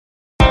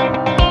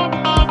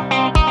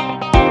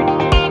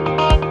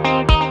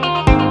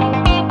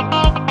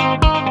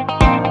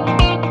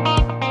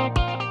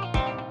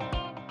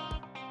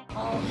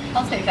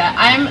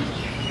I'm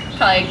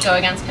probably go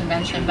against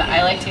convention, but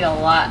I like to eat a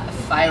lot of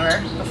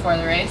fiber before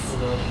the race.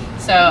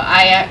 So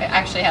I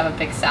actually have a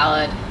big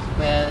salad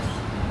with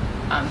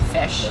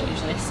fish,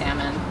 usually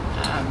salmon,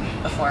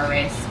 before a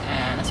race,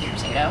 and a sweet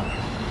potato.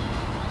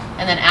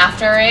 And then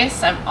after a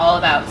race, I'm all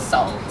about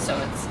salt. So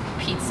it's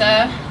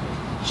pizza,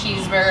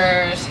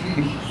 cheeseburgers,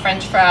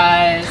 French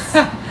fries,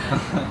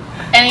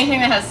 anything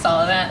that has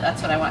salt in it.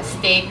 That's what I want.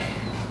 Steak.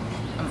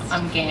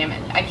 I'm game.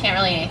 I can't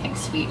really eat anything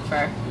sweet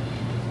for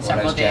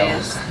several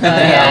days.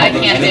 Yeah, I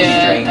can't do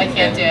it. I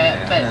can't do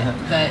it.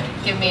 But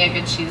give me a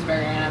good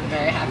cheeseburger and I'm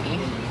very happy.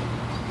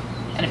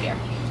 And a beer.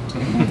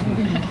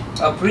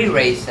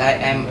 Pre-race,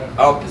 I'm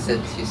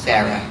opposite to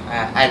Sarah.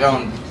 I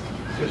don't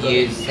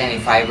use any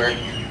fiber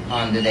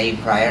on the day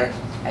prior.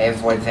 I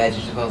avoid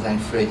vegetables and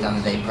fruit on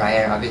the day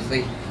prior,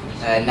 obviously.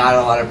 Not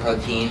a lot of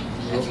protein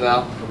as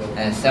well.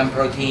 Some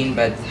protein,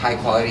 but high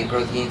quality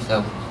protein,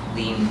 so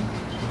lean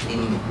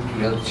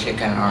grilled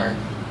chicken or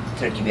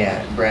turkey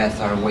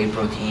breast or whey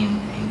protein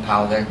in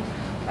powder.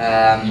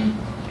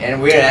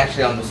 And we're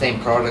actually on the same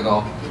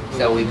protocol,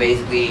 so we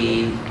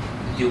basically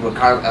do a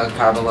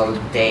carb load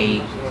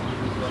day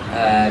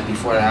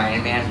before the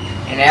Ironman,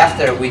 and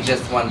after we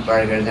just want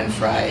burgers and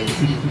fries,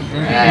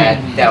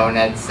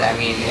 donuts. I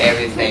mean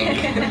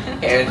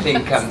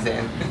everything comes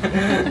in.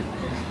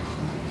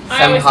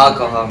 Some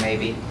alcohol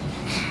maybe.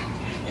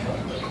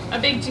 A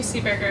big juicy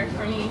burger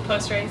for me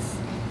post-race,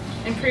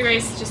 and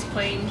pre-race just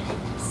plain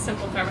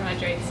simple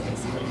carbohydrates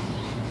basically.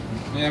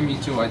 Yeah, me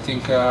too. I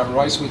think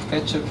rice with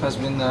ketchup has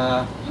been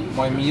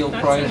my meal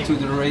prior to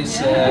the race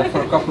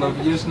for a couple of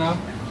years now.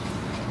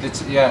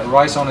 It's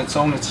rice on its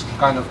own, it's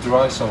kind of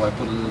dry, so I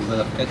put a little bit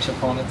of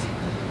ketchup on it.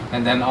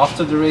 And then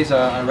after the race,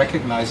 I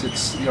recognize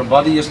your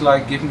body is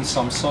like, give me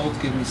some salt,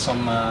 give me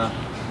some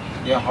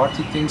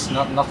hearty things,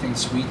 nothing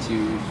sweet.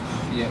 You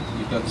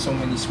got so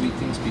many sweet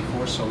things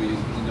before, so you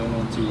don't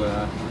want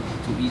to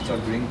eat or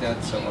drink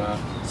that. So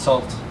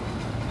salt.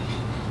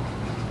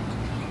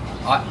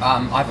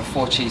 I have a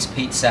 4-cheese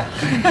pizza.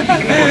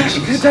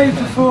 The day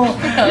before.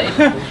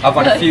 I've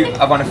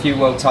won a few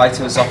world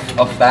titles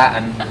off that,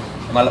 and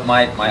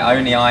my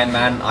only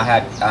Ironman, I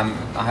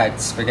had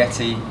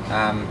spaghetti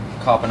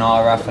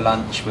carbonara for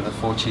lunch with a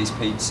 4-cheese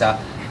pizza,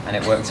 and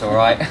it worked all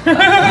right.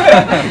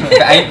 If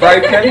it ain't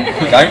broken,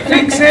 don't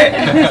fix it.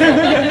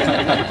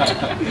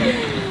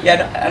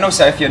 Yeah, and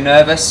also if you're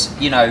nervous,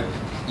 you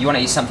want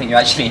to eat something you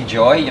actually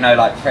enjoy.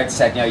 Like Fred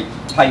said,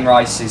 plain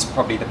rice is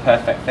probably the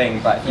perfect thing,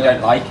 but if you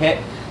don't like it,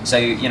 so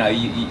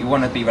you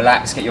want to be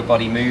relaxed, get your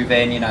body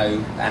moving,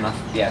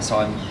 and so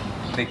I'm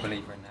a big believer.